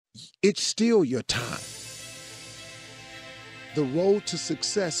It's still your time. The road to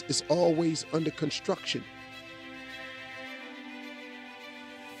success is always under construction.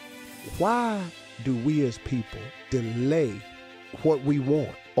 Why do we as people delay what we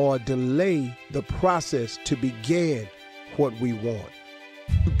want or delay the process to begin what we want?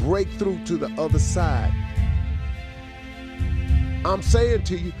 To break through to the other side. I'm saying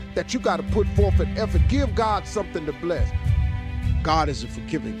to you that you got to put forth an effort. Give God something to bless. God is a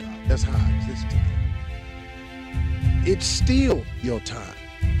forgiving God. That's how I exist today. It's still your time.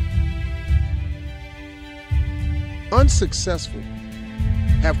 Unsuccessful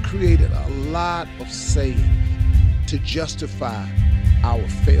have created a lot of sayings to justify our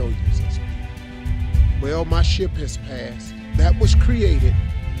failures as people. Well, my ship has passed. That was created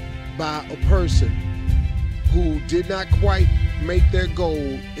by a person who did not quite make their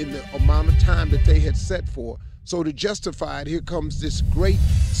goal in the amount of time that they had set for. So to justify it, here comes this great,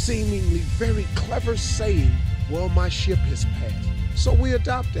 seemingly very clever saying, well, my ship has passed. So we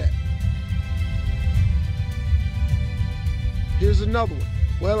adopt that. Here's another one.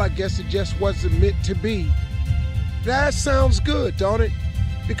 Well, I guess it just wasn't meant to be. That sounds good, don't it?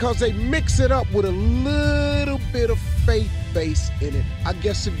 Because they mix it up with a little bit of faith base in it. I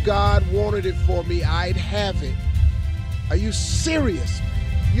guess if God wanted it for me, I'd have it. Are you serious?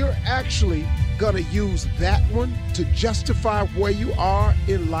 You're actually gonna use that one to justify where you are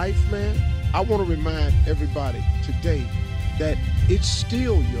in life, man? I want to remind everybody today that it's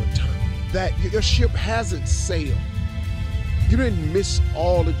still your time, that your ship hasn't sailed. You didn't miss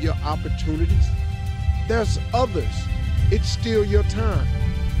all of your opportunities. There's others. It's still your time.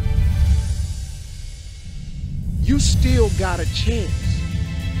 You still got a chance.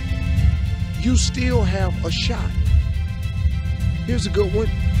 You still have a shot. Here's a good one.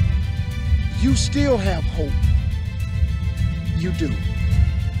 You still have hope. You do.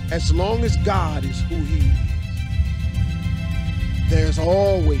 As long as God is who He is, there's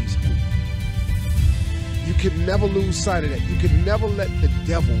always hope. You can never lose sight of that. You can never let the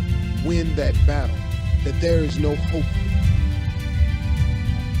devil win that battle, that there is no hope.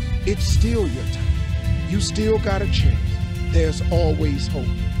 It's still your time. You still got a chance. There's always hope.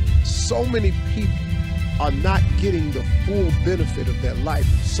 So many people are not getting the full benefit of their life.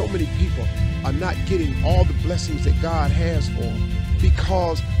 So many people are not getting all the blessings that God has for them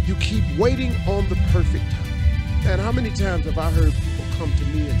because you keep waiting on the perfect time. And how many times have I heard people come to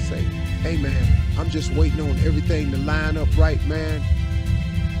me and say, hey man, I'm just waiting on everything to line up right, man.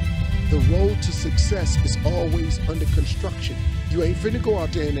 The road to success is always under construction. You ain't finna go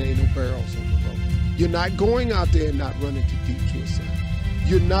out there and there ain't no barrels on the road. You're not going out there and not running to detour sign.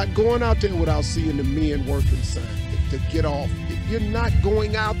 You're not going out there without seeing the men working sign to get off. You're not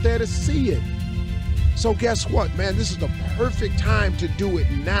going out there to see it. So guess what, man? This is the perfect time to do it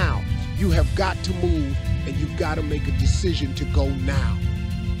now. You have got to move and you've got to make a decision to go now.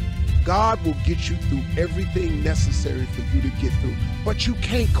 God will get you through everything necessary for you to get through, but you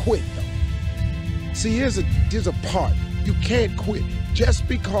can't quit though. See, here's a part. You can't quit. Just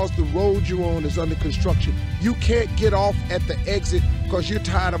because the road you're on is under construction, you can't get off at the exit because you're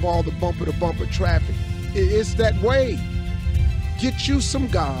tired of all the bumper-to-bumper traffic. It's that way. Get you some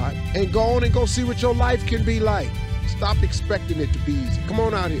God and go on and go see what your life can be like. Stop expecting it to be easy. Come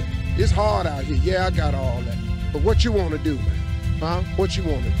on out here. It's hard out here. Yeah, I got all that. But what you want to do, man? Huh? What you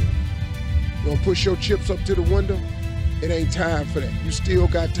want to do? You want to push your chips up to the window? It ain't time for that. You still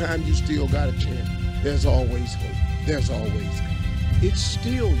got time. You still got a chance. There's always hope. There's always God. It's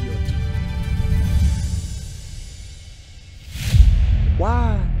still your time.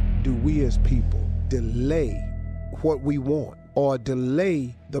 Why do we as people delay what we want or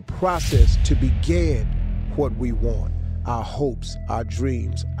delay the process to begin what we want? Our hopes, our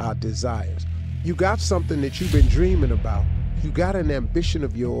dreams, our desires. You got something that you've been dreaming about. You got an ambition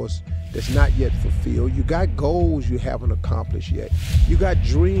of yours that's not yet fulfilled. You got goals you haven't accomplished yet. You got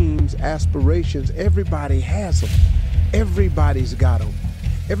dreams, aspirations. Everybody has them. Everybody's got them.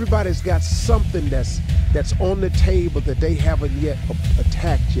 Everybody's got something that's on the table that they haven't yet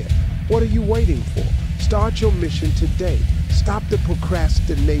attacked yet. What are you waiting for? Start your mission today. Stop the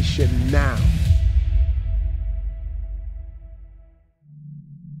procrastination now.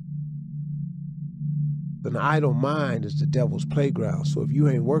 An idle mind is the devil's playground. So if you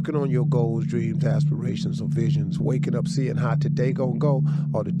ain't working on your goals, dreams, aspirations, or visions, waking up seeing how today gonna go,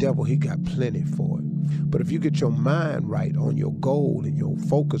 or the devil, he got plenty for it. But if you get your mind right on your goal and your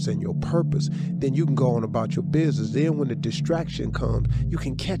focus and your purpose, then you can go on about your business. Then when the distraction comes, you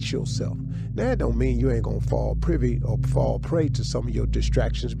can catch yourself. Now, that don't mean you ain't gonna fall privy or fall prey to some of your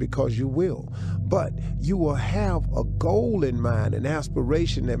distractions, because you will. But you will have a goal in mind, an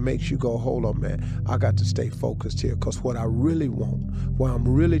aspiration that makes you go, hold on, man, I got to stay focused here, because what I really want, where I'm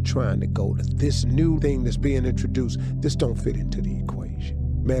really trying to go, this new thing that's being introduced, this don't fit into the equation.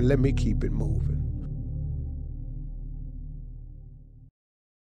 Man, let me keep it moving.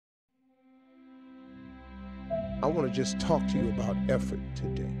 I want to just talk to you about effort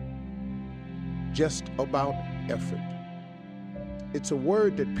today. Just about effort. It's a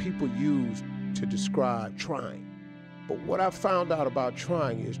word that people use to describe trying. But what I found out about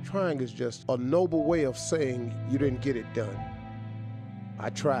trying is just a noble way of saying you didn't get it done.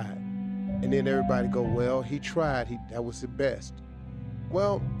 I tried. And then everybody go, well, he tried, that was the best.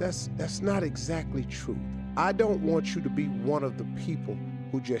 Well, that's not exactly true. I don't want you to be one of the people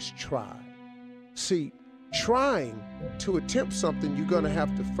who just tried. See, trying to attempt something, you're gonna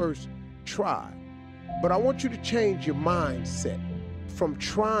have to first try. But I want you to change your mindset from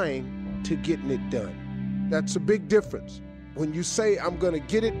trying to getting it done. That's a big difference. When you say, I'm gonna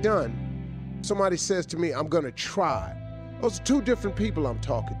get it done, somebody says to me, I'm gonna try. Those are two different people I'm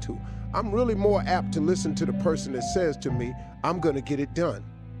talking to. I'm really more apt to listen to the person that says to me, I'm gonna get it done.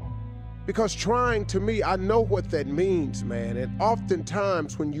 Because trying, to me, I know what that means, man. And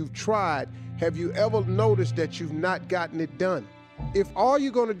oftentimes when you've tried, have you ever noticed that you've not gotten it done? If all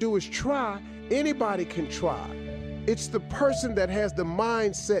you're gonna do is try, anybody can try. It's the person that has the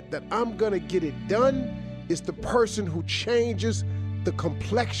mindset that I'm gonna get it done is the person who changes the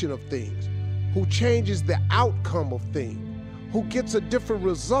complexion of things, who changes the outcome of things, who gets a different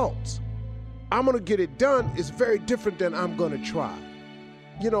results. I'm gonna get it done is very different than I'm gonna try.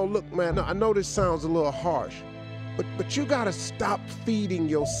 You know, look, man, I know this sounds a little harsh, but you gotta stop feeding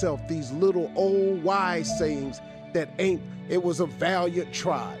yourself these little old wise sayings that it was a valiant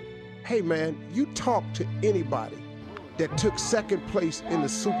try. Hey man, you talk to anybody that took second place in the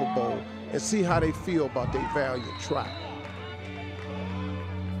Super Bowl and see how they feel about their valiant try.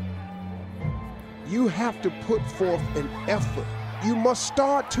 You have to put forth an effort. You must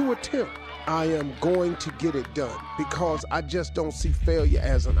start to attempt. I am going to get it done, because I just don't see failure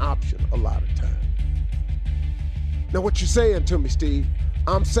as an option a lot of times. Now what you saying to me, Steve?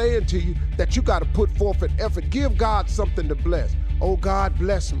 I'm saying to you that you got to put forth an effort. Give God something to bless. Oh, God,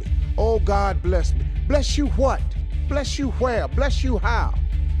 bless me. Oh, God, bless me. Bless you what? Bless you where? Bless you how?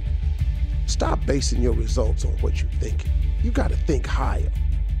 Stop basing your results on what you're thinking. You got to think higher.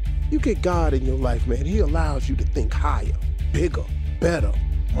 You get God in your life, man. He allows you to think higher, bigger, better,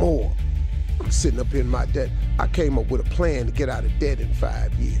 more. I'm sitting up here in my debt. I came up with a plan to get out of debt in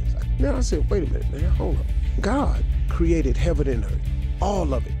 5 years. Now I said, wait a minute, man, hold up. God created heaven and earth,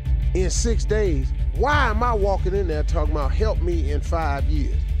 all of it, in 6 days. Why am I walking in there talking about help me in 5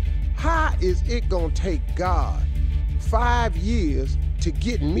 years? How is it gonna take God 5 years to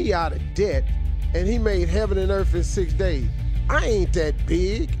get me out of debt, and he made heaven and earth in 6 days? I ain't that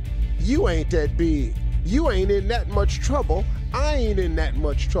big. You ain't that big. You ain't in that much trouble. I ain't in that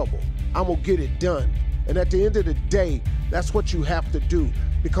much trouble. I'm gonna get it done. And at the end of the day, that's what you have to do,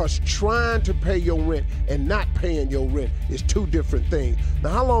 because trying to pay your rent and not paying your rent is two different things. Now,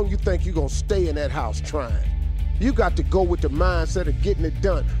 how long you think you're gonna stay in that house trying? You got to go with the mindset of getting it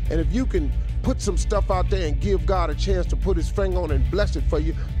done. And if you can put some stuff out there and give God a chance to put his finger on it and bless it for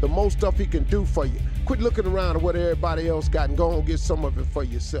you, the most stuff he can do for you. Quit looking around at what everybody else got and go and get some of it for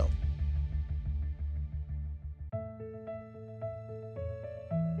yourself.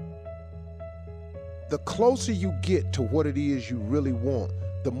 The closer you get to what it is you really want,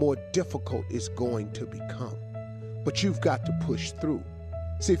 the more difficult it's going to become. But you've got to push through.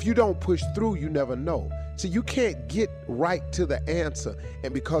 See, if you don't push through, you never know. See, you can't get right to the answer,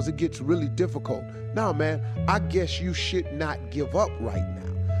 and because it gets really difficult, no, man, I guess you should not give up right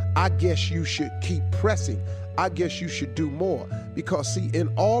now. I guess you should keep pressing. I guess you should do more. Because see, in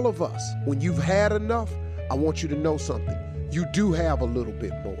all of us, when you've had enough, I want you to know something. You do have a little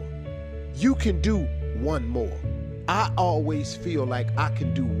bit more. You can do one more. I always feel like I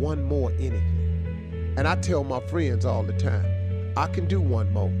can do one more anything. And I tell my friends all the time, I can do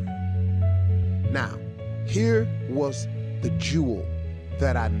one more. Now, here was the jewel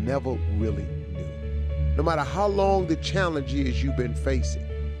that I never really knew. No matter how long the challenge is you've been facing,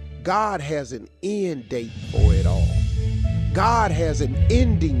 God has an end date for it all. God has an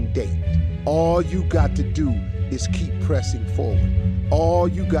ending date. All you got to do is keep pressing forward. All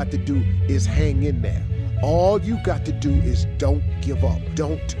you got to do is hang in there. All you got to do is don't give up.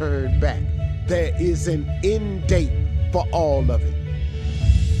 Don't turn back. there is an end date for all of it.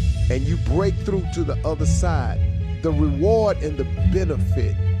 And you break through to the other side, the reward and the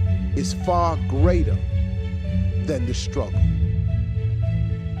benefit is far greater than the struggle.